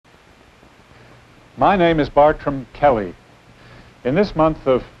My name is Bart Kelley. In this month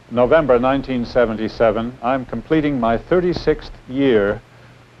of November 1977, I'm completing my 36th year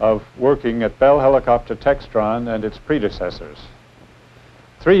of working at Bell Helicopter Textron and its predecessors.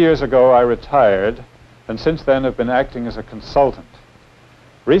 3 years ago, I retired, and since then have been acting as a consultant.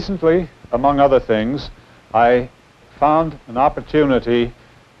 Recently, among other things, I found an opportunity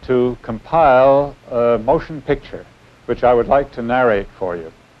to compile a motion picture, which I would like to narrate for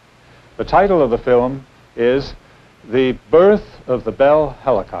you. The title of the film is The Birth of the Bell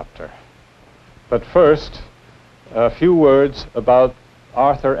Helicopter. But first, a few words about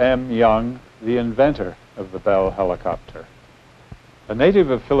Arthur M. Young, the inventor of the Bell Helicopter. A native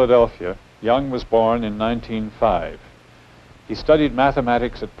of Philadelphia, Young was born in 1905. He studied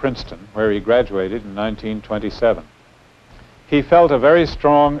mathematics at Princeton, where he graduated in 1927. He felt a very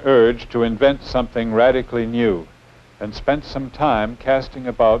strong urge to invent something radically new, and spent some time casting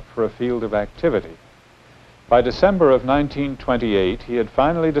about for a field of activity. By December of 1928, he had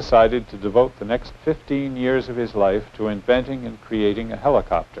finally decided to devote the next 15 years of his life to inventing and creating a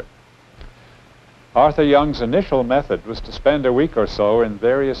helicopter. Arthur Young's initial method was to spend a week or so in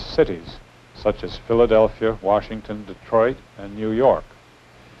various cities, such as Philadelphia, Washington, Detroit, and New York.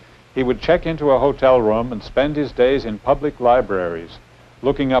 He would check into a hotel room and spend his days in public libraries,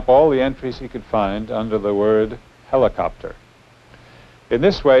 looking up all the entries he could find under the word helicopter. In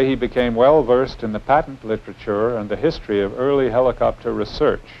this way, he became well versed in the patent literature and the history of early helicopter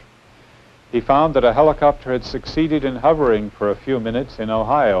research. He found that a helicopter had succeeded in hovering for a few minutes in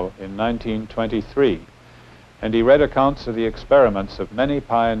Ohio in 1923, and he read accounts of the experiments of many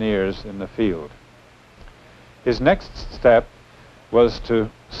pioneers in the field. His next step was to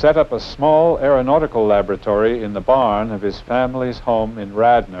set up a small aeronautical laboratory in the barn of his family's home in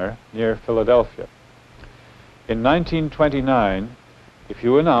Radnor, near Philadelphia. In 1929, if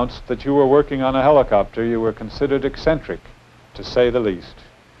you announced that you were working on a helicopter, you were considered eccentric, to say the least.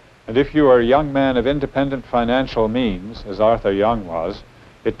 And if you were a young man of independent financial means, as Arthur Young was,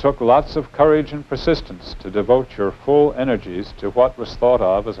 it took lots of courage and persistence to devote your full energies to what was thought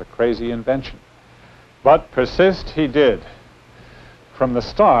of as a crazy invention. But persist he did. From the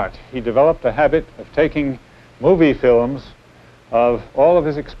start, he developed a habit of taking movie films of all of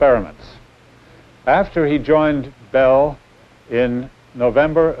his experiments. After he joined Bell in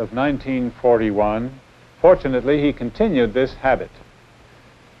November of 1941, fortunately, he continued this habit.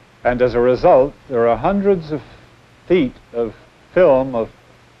 And as a result, there are hundreds of feet of film of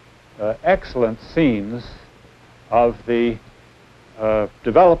excellent scenes of the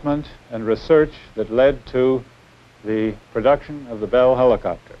development and research that led to the production of the Bell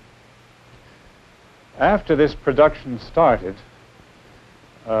helicopter. After this production started,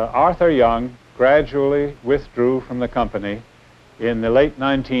 Arthur Young gradually withdrew from the company in the late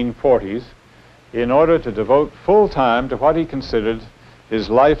 1940s in order to devote full time to what he considered his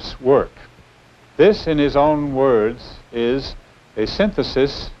life's work. This, in his own words, is a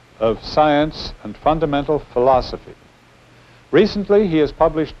synthesis of science and fundamental philosophy. Recently, he has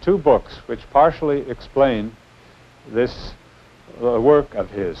published 2 books which partially explain this work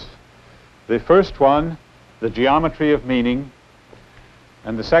of his. The first one, The Geometry of Meaning,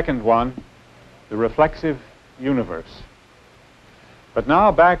 and the second one, The Reflexive Universe. But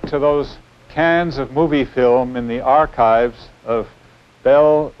now back to those cans of movie film in the archives of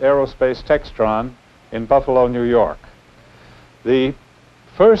Bell Aerospace Textron in Buffalo, New York. The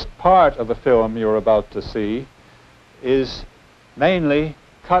first part of the film you're about to see is mainly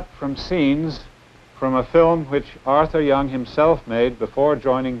cut from scenes from a film which Arthur Young himself made before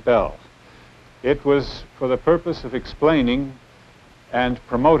joining Bell. It was for the purpose of explaining and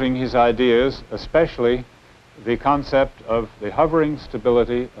promoting his ideas, especially the concept of the hovering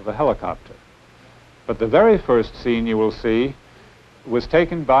stability of a helicopter. But the very first scene you will see was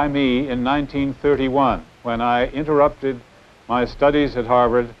taken by me in 1931, when I interrupted my studies at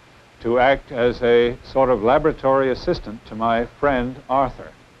Harvard to act as a sort of laboratory assistant to my friend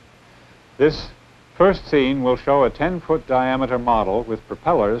Arthur. This first scene will show a 10-foot diameter model with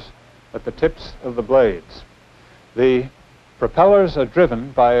propellers at the tips of the blades. The propellers are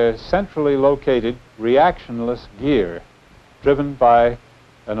driven by a centrally located reactionless gear driven by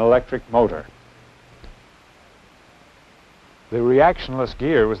an electric motor. The reactionless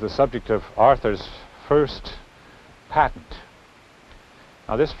gear was the subject of Arthur's first patent.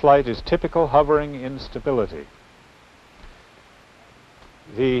 Now, this flight is typical hovering instability.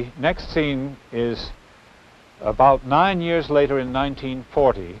 The next scene is about 9 years later in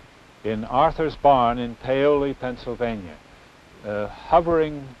 1940 in Arthur's barn in Paoli, Pennsylvania.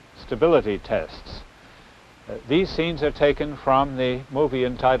 Hovering stability tests. These scenes are taken from the movie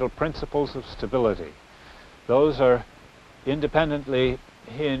entitled Principles of Stability. Those are independently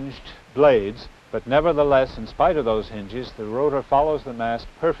hinged blades, but nevertheless, in spite of those hinges, the rotor follows the mast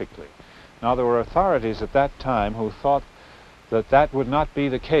perfectly. Now, there were authorities at that time who thought that that would not be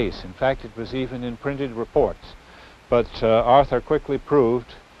the case. In fact, it was even in printed reports. But Arthur quickly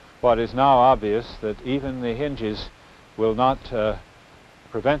proved what is now obvious, that even the hinges will not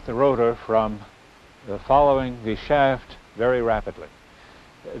prevent the rotor from following the shaft very rapidly.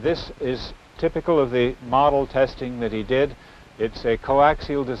 This is typical of the model testing that he did. It's a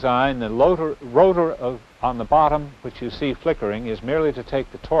coaxial design. The rotor on the bottom, which you see flickering, is merely to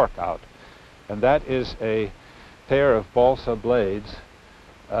take the torque out. And that is a pair of balsa blades,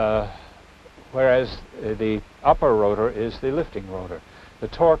 whereas the upper rotor is the lifting rotor. The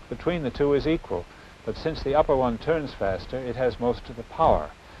torque between the two is equal, but since the upper one turns faster, it has most of the power.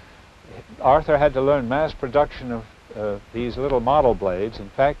 Arthur had to learn mass production of these little model blades. In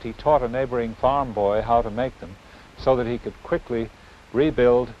fact, he taught a neighboring farm boy how to make them so that he could quickly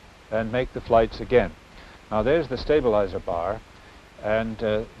rebuild and make the flights again. Now, there's the stabilizer bar, and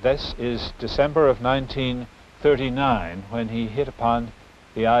this is December of 1939 when he hit upon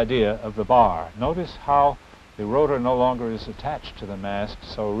the idea of the bar. Notice how the rotor no longer is attached to the mast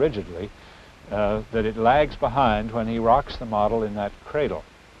so rigidly that it lags behind when he rocks the model in that cradle.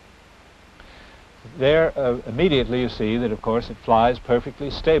 There, immediately you see that, of course, it flies perfectly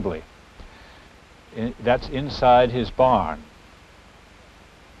stably. That's inside his barn.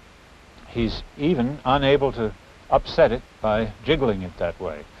 He's even unable to upset it by jiggling it that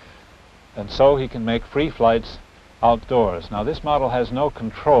way. And so he can make free flights outdoors. Now, this model has no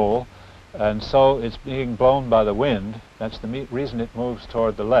control, and so it's being blown by the wind. That's the reason it moves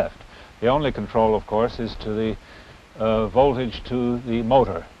toward the left. The only control, of course, is to the voltage to the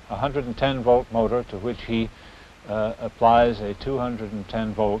motor. A 110-volt motor to which he applies a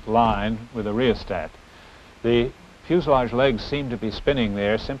 210-volt line with a rheostat. The fuselage legs seem to be spinning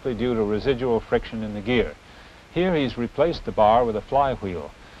there simply due to residual friction in the gear. Here he's replaced the bar with a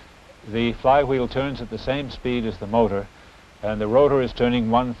flywheel. The flywheel turns at the same speed as the motor, and the rotor is turning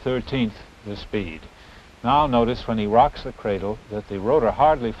 1/13 the speed. Now notice when he rocks the cradle that the rotor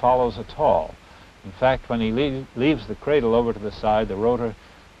hardly follows at all. In fact, when he leaves the cradle over to the side, the rotor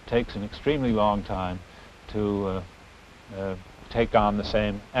takes an extremely long time to take on the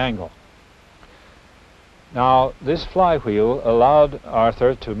same angle. Now, this flywheel allowed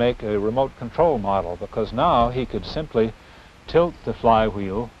Arthur to make a remote control model, because now he could simply tilt the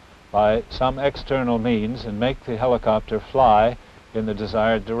flywheel by some external means and make the helicopter fly in the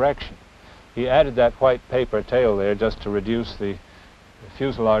desired direction. He added that white paper tail there just to reduce the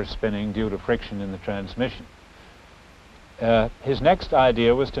fuselage spinning due to friction in the transmission. His next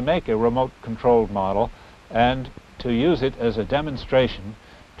idea was to make a remote controlled model and to use it as a demonstration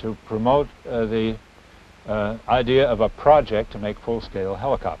to promote the idea of a project to make full-scale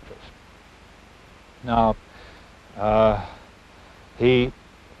helicopters. Now, he,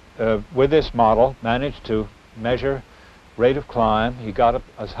 with this model, managed to measure rate of climb. He got up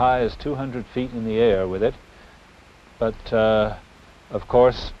as high as 200 feet in the air with it, but of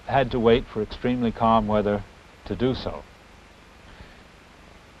course had to wait for extremely calm weather to do so.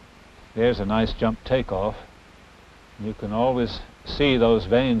 There's a nice jump takeoff. You can always see those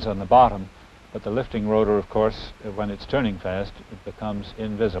vanes on the bottom, but the lifting rotor, of course, when it's turning fast, it becomes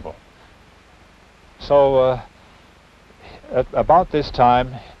invisible. So at about this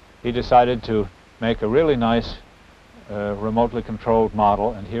time, he decided to make a really nice remotely controlled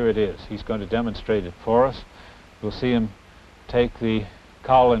model, and here it is. He's going to demonstrate it for us. We'll see him take the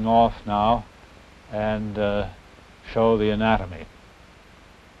cowling off now and show the anatomy.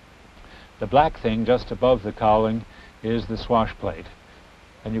 The black thing just above the cowling is the swash plate,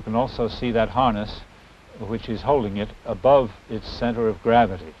 and you can also see that harness which is holding it above its center of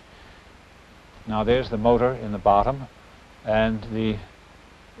gravity. Now, there's the motor in the bottom and the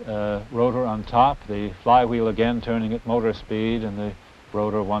rotor on top, the flywheel again turning at motor speed, and the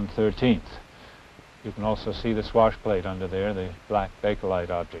rotor 1/13. You can also see the swash plate under there, the black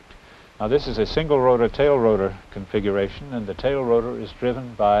Bakelite object. Now, this is a single rotor tail rotor configuration, and the tail rotor is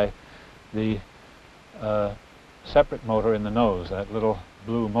driven by the separate motor in the nose, that little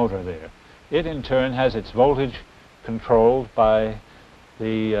blue motor there. It in turn has its voltage controlled by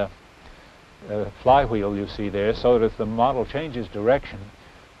the flywheel you see there, so that if the model changes direction,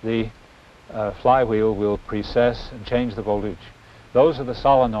 the flywheel will precess and change the voltage. Those are the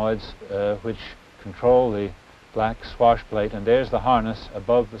solenoids which control the black swash plate, and there's the harness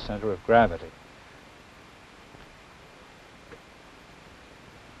above the center of gravity.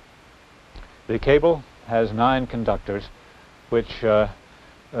 The cable has 9 conductors which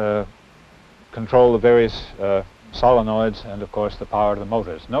control the various solenoids and, of course, the power of the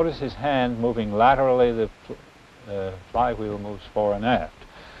motors. Notice his hand moving laterally. The flywheel moves fore and aft.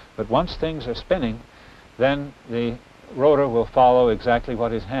 But once things are spinning, then the rotor will follow exactly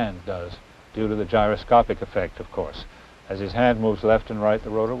what his hand does, due to the gyroscopic effect, of course. As his hand moves left and right, the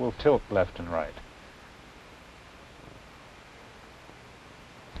rotor will tilt left and right.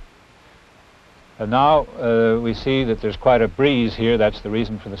 And now we see that there's quite a breeze here. That's the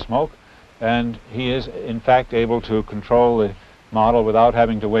reason for the smoke. And he is, in fact, able to control the model without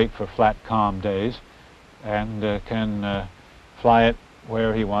having to wait for flat, calm days, and can fly it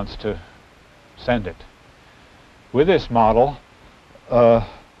where he wants to send it. With this model,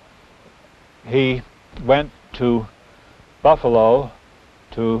 he went to Buffalo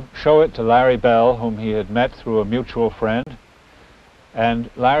to show it to Larry Bell, whom he had met through a mutual friend. And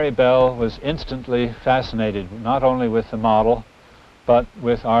Larry Bell was instantly fascinated, not only with the model, but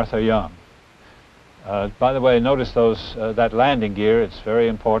with Arthur Young. By the way, notice that landing gear. It's very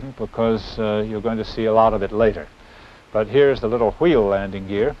important because you're going to see a lot of it later. But here's the little wheel landing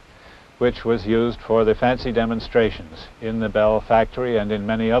gear, which was used for the fancy demonstrations in the Bell factory and in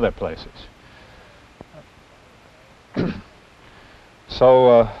many other places.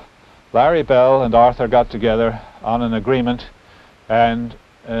 So Larry Bell and Arthur got together on an agreement, and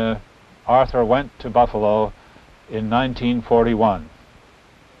Arthur went to Buffalo in 1941.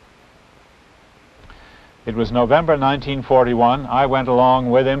 It was November 1941. I went along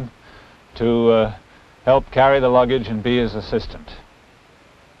with him to help carry the luggage and be his assistant.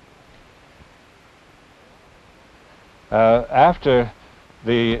 After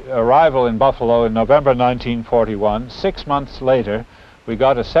the arrival in Buffalo in November 1941, 6 months later, we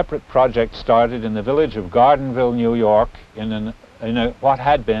got a separate project started in the village of Gardenville, New York, in what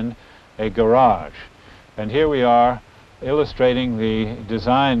had been a garage. And here we are illustrating the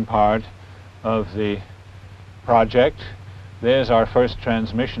design part of the project. There's our first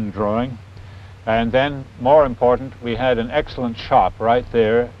transmission drawing. And then, more important, we had an excellent shop right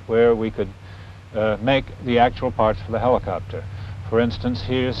there where we could make the actual parts for the helicopter. For instance,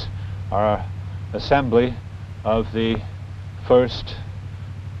 here's our assembly of the first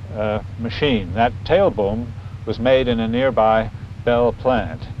machine. That tail boom was made in a nearby Bell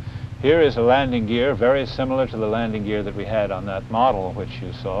plant. Here is a landing gear very similar to the landing gear that we had on that model which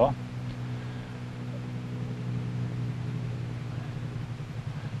you saw.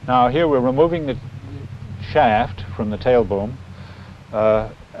 Now here we're removing the shaft from the tail boom,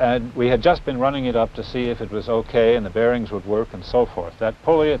 and we had just been running it up to see if it was okay and the bearings would work and so forth. That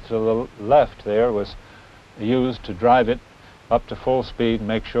pulley to the left there was used to drive it up to full speed and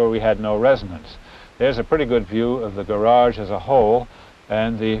make sure we had no resonance. There's a pretty good view of the garage as a whole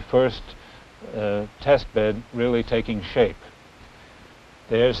and the first test bed really taking shape.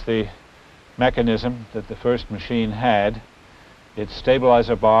 There's the mechanism that the first machine had, its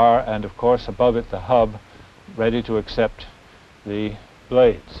stabilizer bar, and of course above it the hub ready to accept the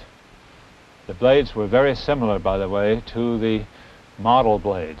blades. The blades were very similar, by the way, to the model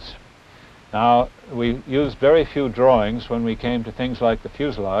blades. Now, we used very few drawings when we came to things like the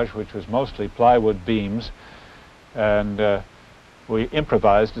fuselage, which was mostly plywood beams, and we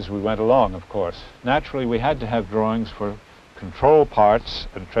improvised as we went along, of course. Naturally, we had to have drawings for control parts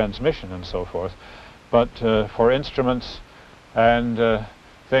and transmission and so forth, but for instruments and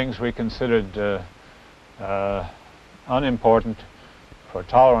things we considered unimportant for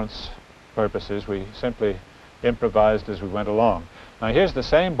tolerance purposes, we simply improvised as we went along. Now here's the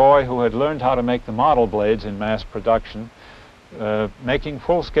same boy who had learned how to make the model blades in mass production, making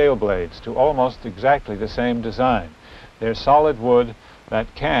full-scale blades to almost exactly the same design. They're solid wood.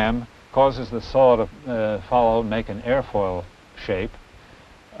 That cam causes the saw to follow, make an airfoil shape.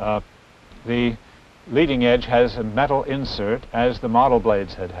 The leading edge has a metal insert, as the model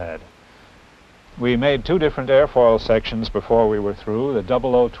blades had had. We made 2 different airfoil sections before we were through, the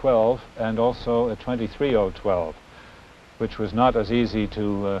 0012 and also a 23012, which was not as easy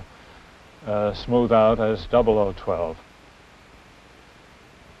to smooth out as 0012.